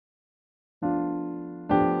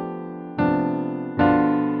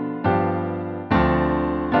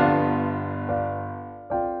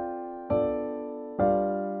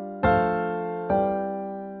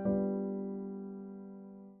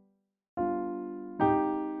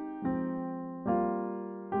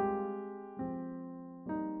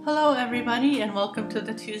Hello, everybody, and welcome to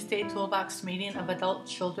the Tuesday Toolbox meeting of adult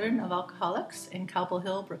children of alcoholics in Cobble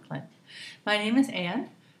Hill, Brooklyn. My name is Ann.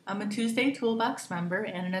 I'm a Tuesday Toolbox member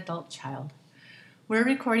and an adult child. We're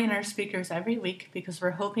recording our speakers every week because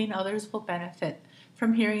we're hoping others will benefit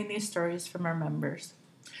from hearing these stories from our members.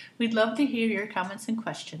 We'd love to hear your comments and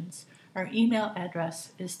questions. Our email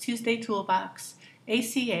address is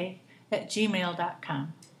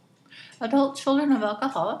tuesdaytoolboxaca@gmail.com. Adult Children of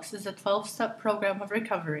Alcoholics is a 12-step program of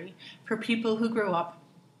recovery for people who grew up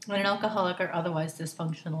in an alcoholic or otherwise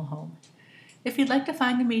dysfunctional home. If you'd like to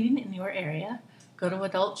find a meeting in your area, go to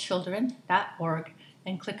adultchildren.org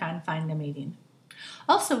and click on Find a Meeting.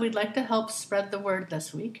 Also, we'd like to help spread the word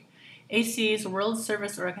this week. ACA's World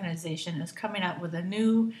Service Organization is coming out with a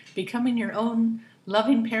new Becoming Your Own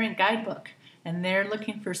Loving Parent Guidebook, and they're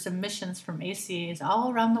looking for submissions from ACAs all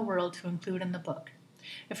around the world to include in the book.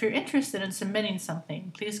 If you're interested in submitting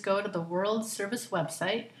something, please go to the World Service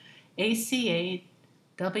website, acawso.org,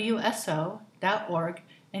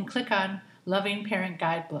 and click on Loving Parent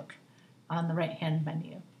Guidebook on the right-hand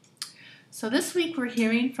menu. So this week we're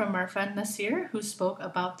hearing from our friend Nasir, who spoke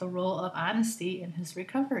about the role of honesty in his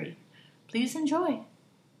recovery. Please enjoy.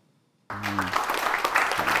 Thank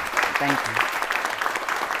you.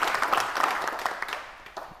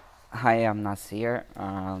 Hi, I'm Nasir.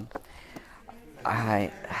 I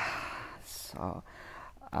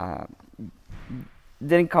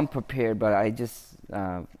didn't come prepared, but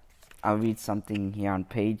I'll read something here on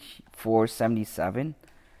page 477.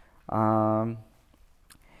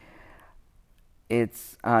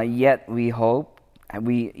 It's yet we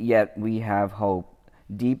have hope.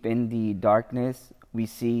 Deep in the darkness, we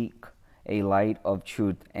seek a light of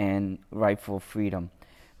truth and rightful freedom.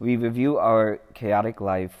 We review our chaotic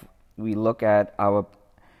life. We look at our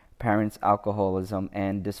parents' alcoholism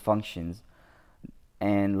and dysfunctions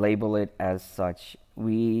and label it as such.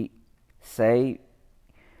 We say,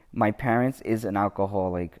 my parents is an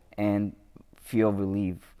alcoholic, and feel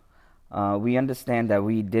relief. We understand that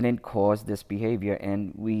we didn't cause this behavior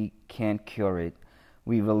and we can't cure it.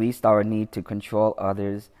 We released our need to control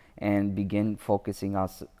others and begin focusing on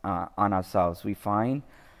ourselves. We find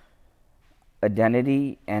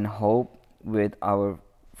identity and hope with our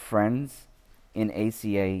friends in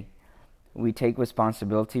ACA. We take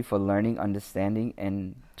responsibility for learning, understanding,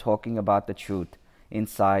 and talking about the truth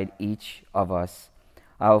inside each of us.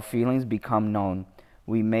 Our feelings become known.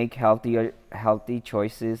 We make healthy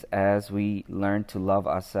choices as we learn to love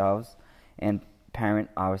ourselves and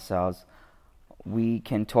parent ourselves. We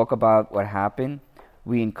can talk about what happened.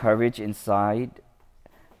 We encourage inside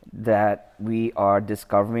that we are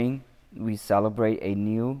discovering. We celebrate a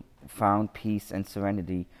new found peace and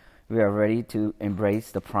serenity. We are ready to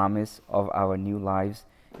embrace the promise of our new lives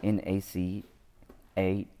in AC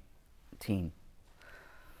 18.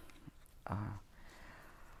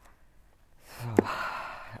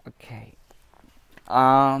 Okay.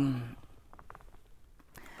 I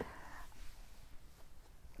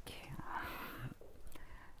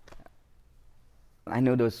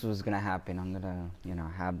knew this was gonna happen. I'm gonna,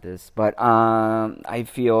 have this, but I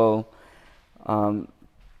feel.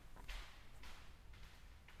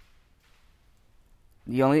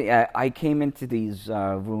 I came into these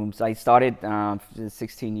rooms. I started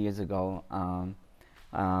 16 years ago.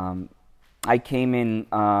 I came in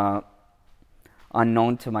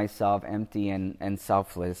unknown to myself, empty and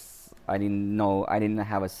selfless. I didn't know. I didn't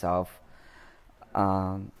have a self.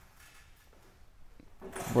 But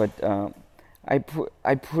I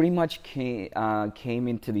pretty much came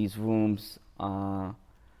into these rooms,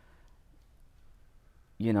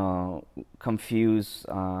 confused,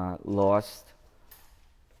 lost.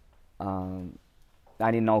 I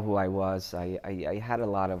didn't know who I was. I had a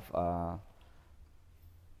lot of.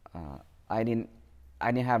 I didn't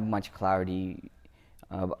have much clarity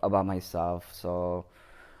about myself. So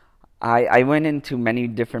I went into many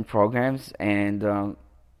different programs, and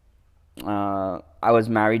I was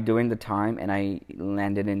married during the time, and I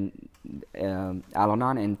landed in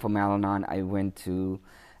Al-Anon, and from Al-Anon I went to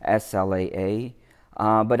SLAA.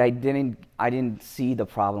 But I didn't see the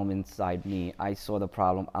problem inside me. I saw the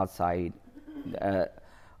problem outside,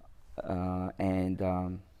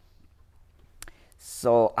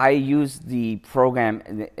 so I used the program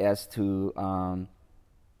as to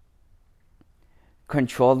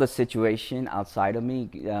control the situation outside of me,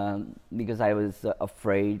 because I was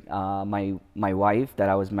afraid my wife that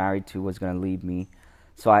I was married to was going to leave me.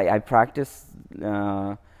 So I practiced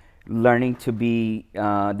learning to be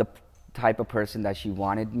the type of person that she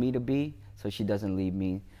wanted me to be, so she doesn't leave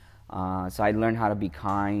me. So I learned how to be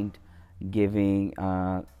kind, giving,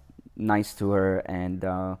 nice to her, and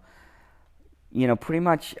pretty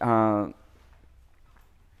much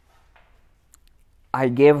I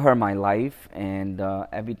gave her my life and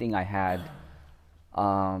everything I had,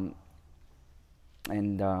 um,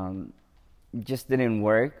 and just didn't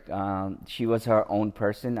work. She was her own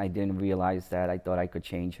person. I didn't realize that. I thought I could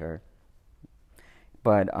change her,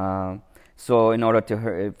 but so in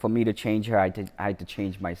order for me to change her, I had to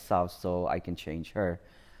change myself so I can change her.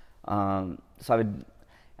 So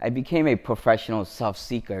I became a professional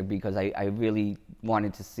self-seeker because I really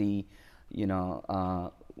wanted to see, you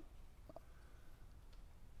know,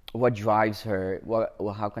 what drives her,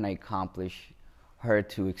 how can I accomplish her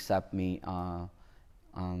to accept me. Um,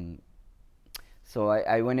 so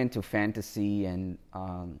I went into fantasy and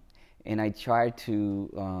I try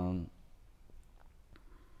to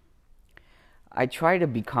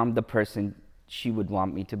become the person she would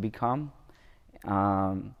want me to become.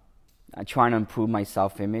 Um, I try to improve my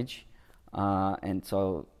self-image, and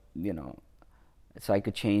so I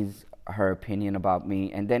could change her opinion about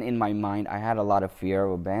me. And then in my mind, I had a lot of fear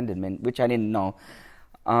of abandonment, which I didn't know.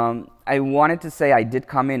 I wanted to say I did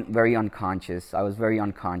come in very unconscious. I was very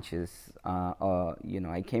unconscious.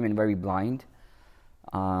 I came in very blind.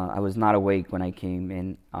 I was not awake when I came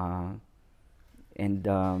in, and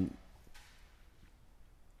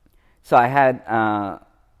so I had.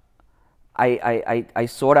 I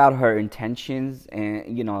sort out her intentions,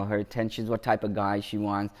 and her intentions, what type of guy she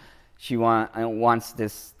wants. She wants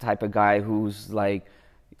this type of guy who's like,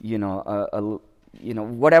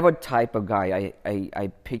 whatever type of guy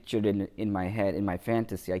I pictured in my head, in my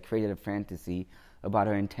fantasy. I created a fantasy about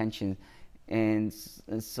her intentions, and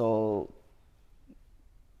so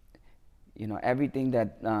everything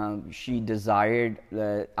that she desired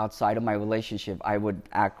outside of my relationship, I would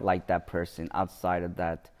act like that person outside of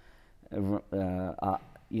that. In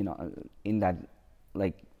that,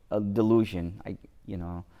 like, a delusion,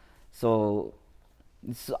 so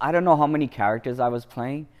I don't know how many characters I was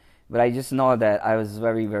playing, but I just know that I was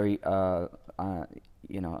very, very, I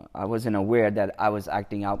wasn't aware that I was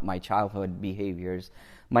acting out my childhood behaviors,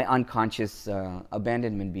 my unconscious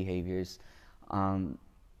abandonment behaviors,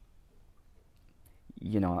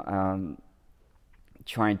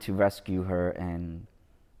 trying to rescue her and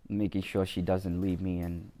making sure she doesn't leave me.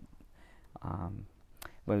 And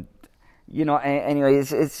but anyway,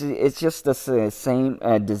 it's just the same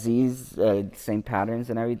disease, same patterns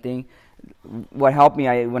and everything. What helped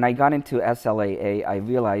me, when I got into SLAA, I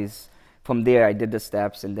realized from there I did the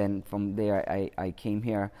steps, and then from there I came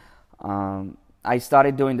here. I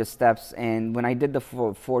started doing the steps, and when I did the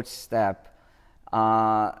fourth step,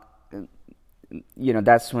 that's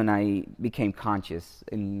when I became conscious,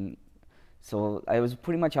 and so I was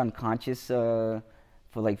pretty much unconscious for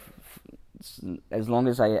like as long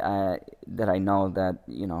as I know that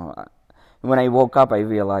when I woke up I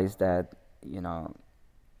realized that I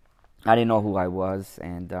didn't know who I was,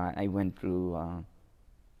 and I went through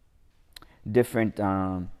different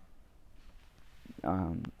I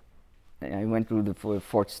went through the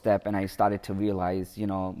fourth step, and I started to realize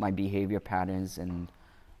my behavior patterns, and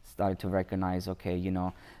started to recognize, okay,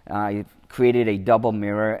 I created a double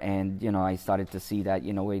mirror, and I started to see that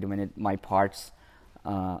wait a minute, my parts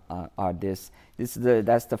are this.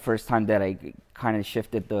 That's the first time that I kind of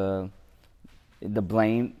shifted the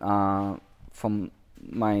blame from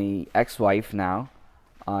my ex-wife now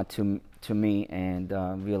to me, and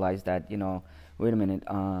realized that wait a minute,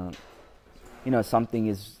 something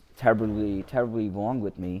is terribly wrong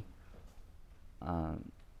with me.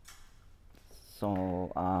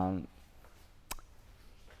 So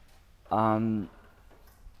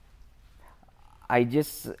I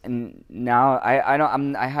just now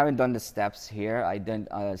I haven't done the steps here. I did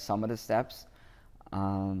some of the steps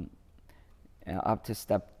up to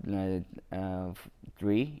step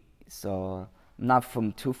 3. So I'm not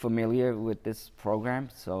too familiar with this program.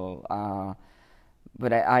 So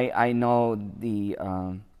but I know the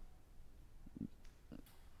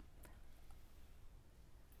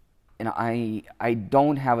I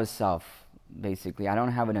don't have a self, basically. I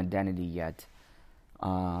don't have an identity yet,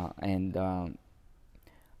 and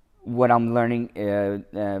what I'm learning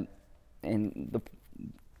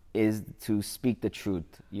is to speak the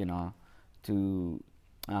truth. To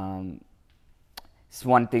it's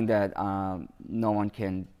one thing that no one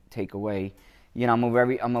can take away. I'm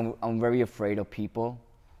very afraid of people,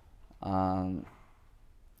 and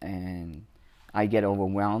I get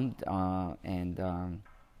overwhelmed, and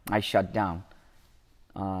I shut down.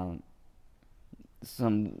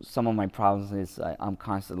 Some of my problems is I'm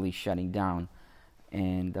constantly shutting down,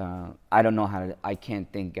 and I don't know I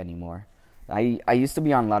can't think anymore. I used to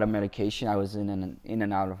be on a lot of medication. I was in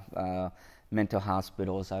and out of mental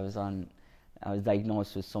hospitals. I was on I was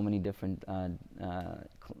diagnosed with so many different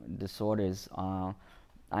disorders.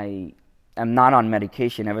 I am not on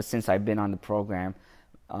medication ever since I've been on the program.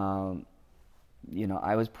 Um,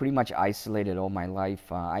 I was pretty much isolated all my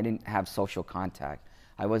life. I didn't have social contact.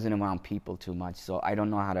 I wasn't around people too much, so I don't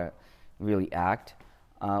know how to really act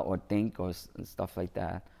or think or stuff like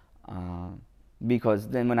that. Because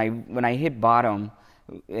then when I hit bottom,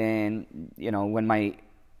 and when my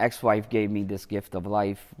ex-wife gave me this gift of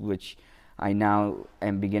life, which I now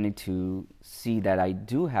am beginning to see that I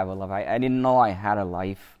do have a life. I didn't know I had a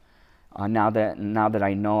life. Now that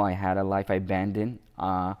I know I had a life, I abandoned.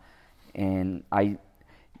 And I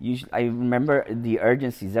remember the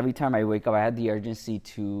urgencies. Every time I wake up, I had the urgency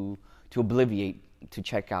to obliviate, to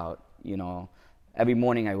check out. Every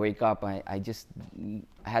morning I wake up, I just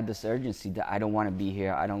had this urgency that I don't want to be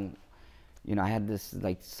here. I had this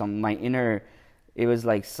my inner. It was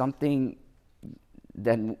like something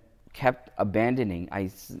that kept abandoning.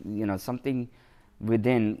 Something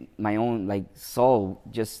within my own soul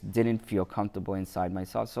just didn't feel comfortable inside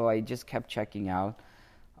myself. So I just kept checking out.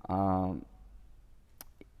 And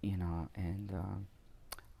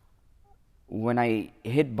when I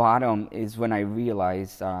hit bottom is when I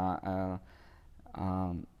realized that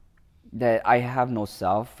I have no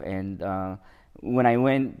self. And when I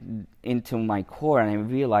went into my core and I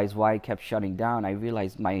realized why I kept shutting down, I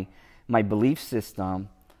realized my belief system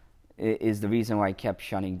is the reason why I kept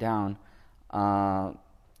shutting down.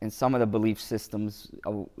 And some of the belief systems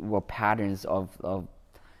were patterns of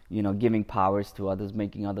giving powers to others,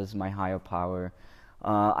 making others my higher power.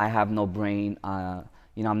 I have no brain. I'm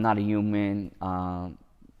not a human. I'm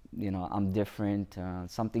different.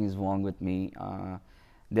 Something is wrong with me.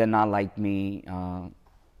 They're not like me.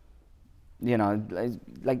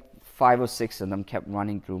 Like 5 or 6 of them kept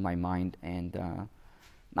running through my mind, and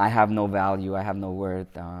I have no value. I have no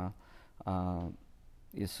worth.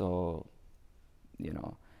 So,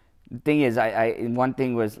 the thing is, one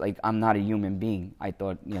thing was I'm not a human being. I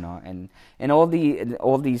thought, and all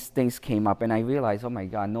these things came up, and I realized, oh my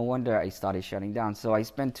God, no wonder I started shutting down. So I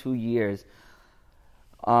spent 2 years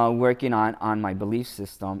working on my belief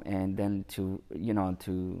system, and then to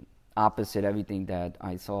opposite everything that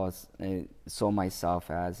I saw myself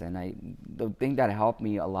as. And the thing that helped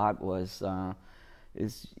me a lot was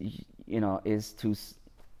is to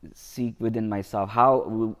seek within myself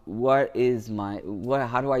how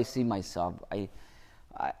do I see myself. I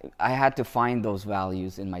had to find those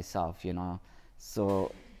values in myself.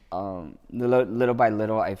 So little by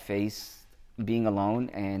little I faced being alone,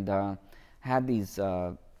 and had these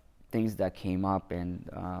things that came up, and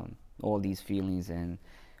all these feelings, and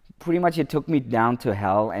pretty much it took me down to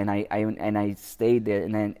hell. And I stayed there,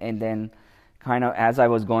 and then kind of as I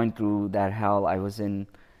was going through that hell, I was in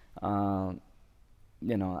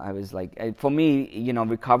I was for me,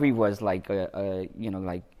 recovery was like a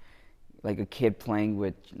kid playing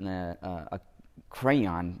with a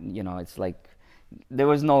crayon. It's like there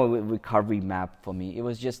was no recovery map for me. It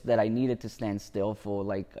was just that I needed to stand still for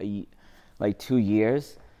 2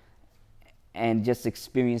 years and just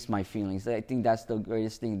experience my feelings. I think that's the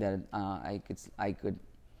greatest thing that I could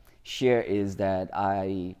share, is that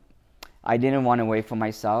I didn't run away from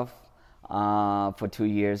myself. For 2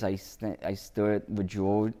 years, I stood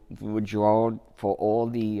withdrawal for all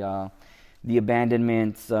the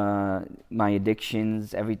abandonments, my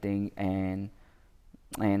addictions, everything, and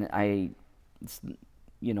I,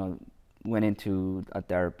 went into a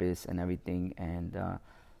therapist and everything,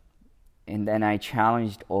 and then I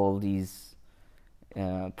challenged all these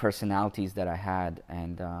personalities that I had,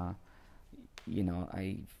 and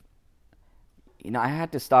I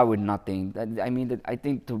had to start with nothing. I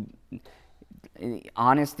think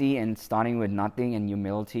honesty and starting with nothing and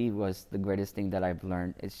humility was the greatest thing that I've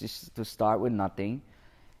learned. It's just to start with nothing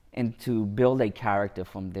and to build a character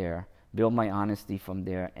from there, build my honesty from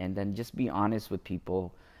there, and then just be honest with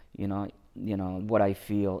people, what I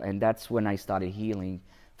feel. And that's when I started healing,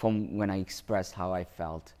 from when I expressed how I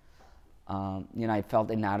felt. I felt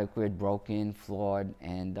inadequate, broken, flawed,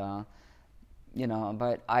 and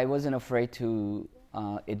but I wasn't afraid to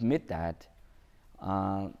admit that.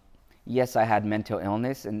 Yes, I had mental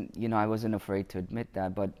illness, and I wasn't afraid to admit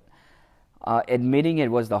that, but admitting it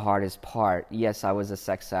was the hardest part. Yes, I was a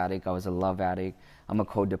sex addict, I was a love addict, I'm a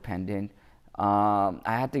codependent.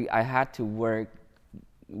 I had to work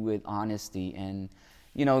with honesty, and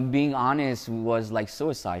being honest was like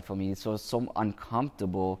suicide for me. It was so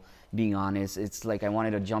uncomfortable being honest. It's like I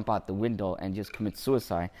wanted to jump out the window and just commit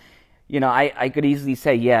suicide. I could easily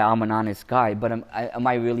say, yeah, I'm an honest guy, but am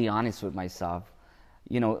I really honest with myself?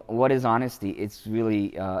 What is honesty? It's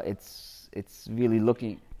really, it's really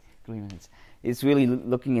looking. 3 minutes. it's really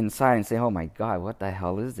looking inside and saying, "Oh my God, what the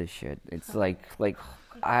hell is this shit?" It's like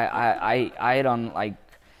I don't like,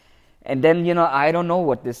 and then I don't know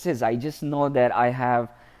what this is. I just know that I have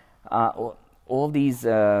all these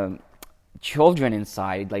children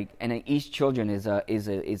inside, like, and each children is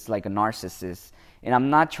like a narcissist, and I'm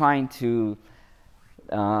not trying to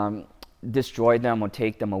destroy them or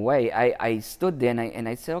take them away. I stood there and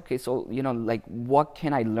I said, okay, so like, what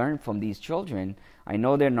can I learn from these children? I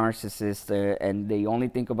know they're narcissists, and they only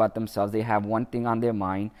think about themselves. They have one thing on their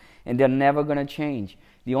mind, and they're never going to change.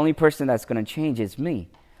 The only person that's going to change is me.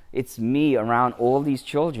 It's me around all these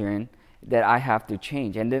children that I have to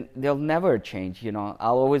change, and then they'll never change. I'll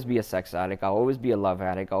always be a sex addict. I'll always be a love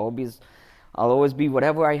addict. I'll always be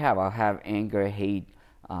whatever I have. I'll have anger, hate.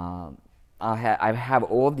 I have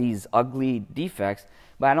all these ugly defects,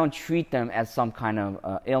 but I don't treat them as some kind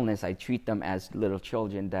of illness. I treat them as little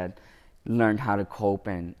children that learned how to cope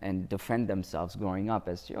and defend themselves growing up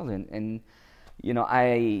as children. And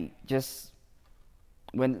I just,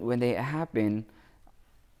 when they happen,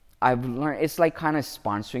 I've learned, it's like kind of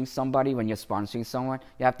sponsoring somebody. When you're sponsoring someone,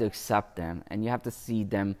 you have to accept them, and you have to see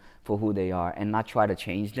them for who they are and not try to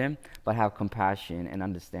change them, but have compassion and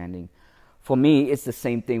understanding. For me, it's the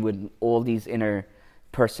same thing with all these inner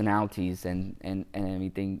personalities and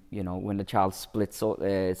everything. When the child split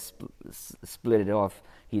it off,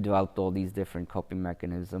 he developed all these different coping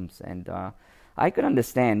mechanisms, and I could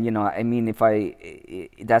understand. I mean,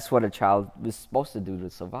 that's what a child was supposed to do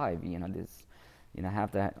to survive. I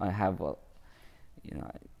have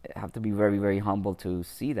to be very, very humble to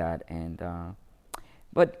see that. And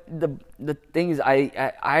but the thing is,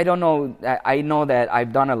 I don't know. I know that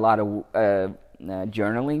I've done a lot of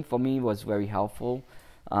journaling. For me, was very helpful.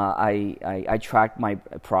 I tracked my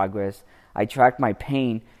progress. I tracked my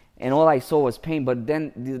pain, and all I saw was pain. But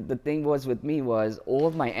then the thing was with me was all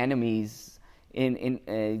of my enemies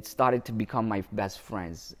started to become my best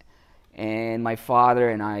friends, and my father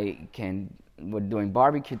and I were doing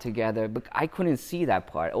barbecue together, but I couldn't see that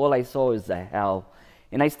part. All I saw is the hell,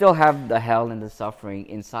 and I still have the hell and the suffering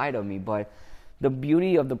inside of me. But the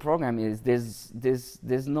beauty of the program is there's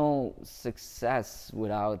no success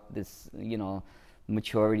without this,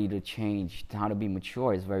 maturity to change. How to be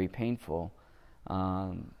mature is very painful.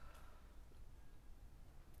 I'm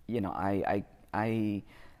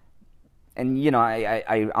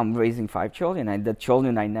raising 5 children, and the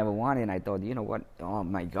children I never wanted. And I thought, what? Oh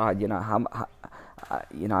my God,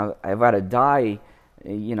 I'd rather die,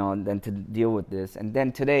 than to deal with this. And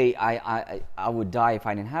then today, I would die if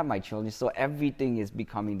I didn't have my children. So everything is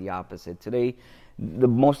becoming the opposite. Today, the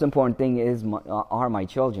most important thing are my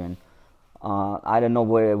children. I don't know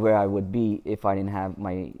where I would be if I didn't have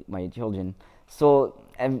my children. So,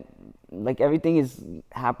 like, everything is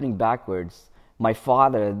happening backwards. My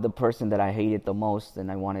father, the person that I hated the most,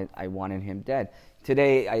 and I wanted him dead.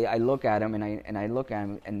 Today, I look at him and I look at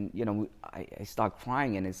him, and I start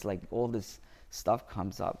crying, and it's like all this stuff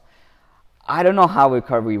comes up. I don't know how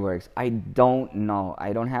recovery works. I don't know.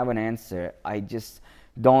 I don't have an answer. I just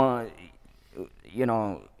don't,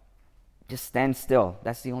 just stand still.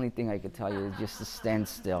 That's the only thing I could tell you, is just to stand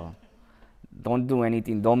still. Don't do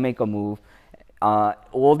anything. Don't make a move.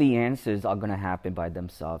 All the answers are going to happen by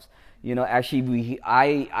themselves. Actually,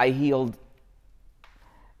 I healed.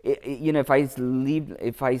 If I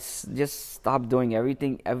just stopped doing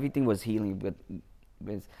everything was healing.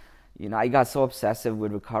 With I got so obsessive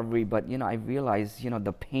with recovery, but I realized,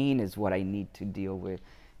 the pain is what I need to deal with.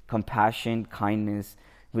 Compassion, kindness,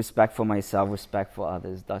 respect for myself, respect for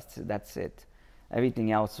others. That's it.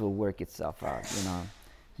 Everything else will work itself out.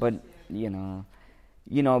 But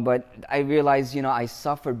but I realized, I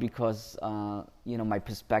suffer because, my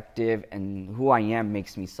perspective and who I am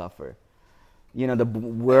makes me suffer. The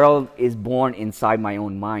world is born inside my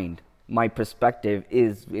own mind. My perspective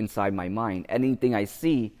is inside my mind. Anything I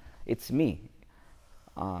see, it's me.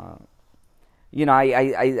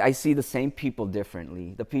 I see the same people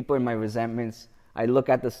differently. The people in my resentments, I look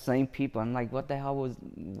at the same people. I'm like, what the hell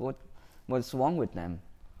what's wrong with them?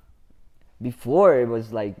 Before it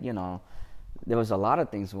was like, there was a lot of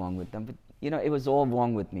things wrong with them, but it was all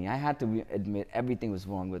wrong with me. I had to admit everything was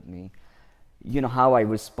wrong with me. How I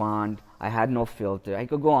respond, I had no filter. I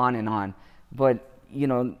could go on, but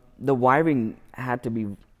the wiring had to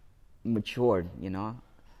be matured.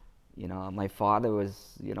 My father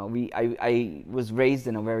was, I was raised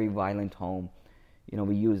in a very violent home.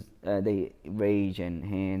 We used they rage and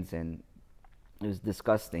hands, and it was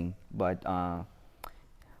disgusting. But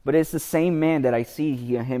it's the same man that I see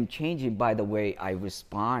him changing by the way I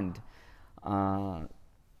respond.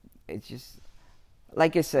 It's just,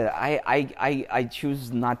 like I said, I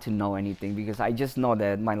choose not to know anything because I just know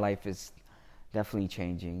that my life is definitely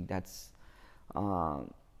changing. That's uh,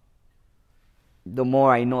 the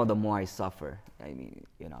more I know, the more I suffer. I mean,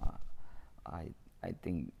 I I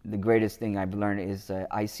think the greatest thing I've learned is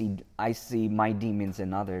I see my demons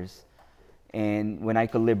in others, and when I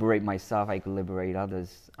could liberate myself, I could liberate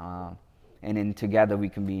others, and then together we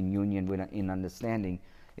can be in union in understanding.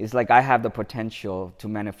 It's like I have the potential to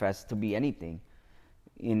manifest to be anything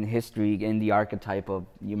in history, in the archetype of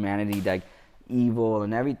humanity, like evil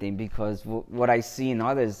and everything, because what I see in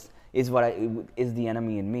others is is the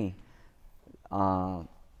enemy in me. Uh,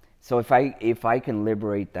 so if I can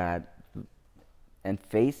liberate that and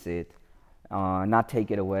face it, not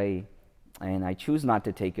take it away, and I choose not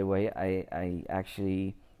to take it away, I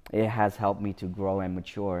actually, it has helped me to grow and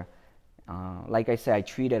mature. Like I said, I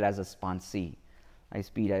treat it as a sponsee. I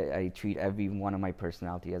treat every one of my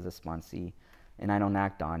personality as a sponsee, and I don't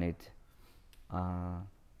act on it. Uh,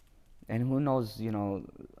 and who knows,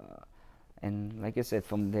 and like I said,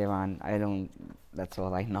 from there on, I don't, that's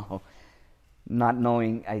all I know. Not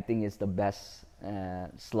knowing, I think, is the best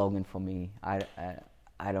slogan for me. I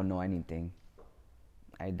don't know anything.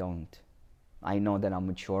 I don't. I know that I'm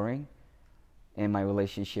maturing, and my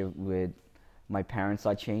relationship with my parents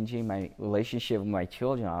are changing. My relationship with my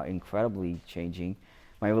children are incredibly changing.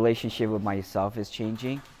 My relationship with myself is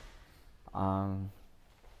changing. Um,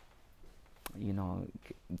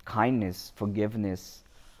 Kindness, forgiveness,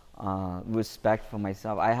 respect for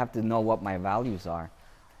myself. I have to know what my values are.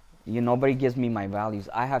 Nobody gives me my values.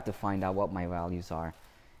 I have to find out what my values are,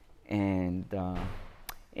 and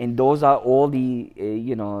those are all the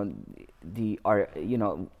the are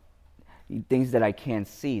things that I can't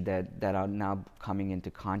see that are now coming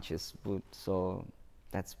into conscious. So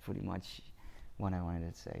that's pretty much what I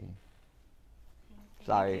wanted to say.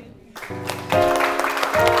 Sorry.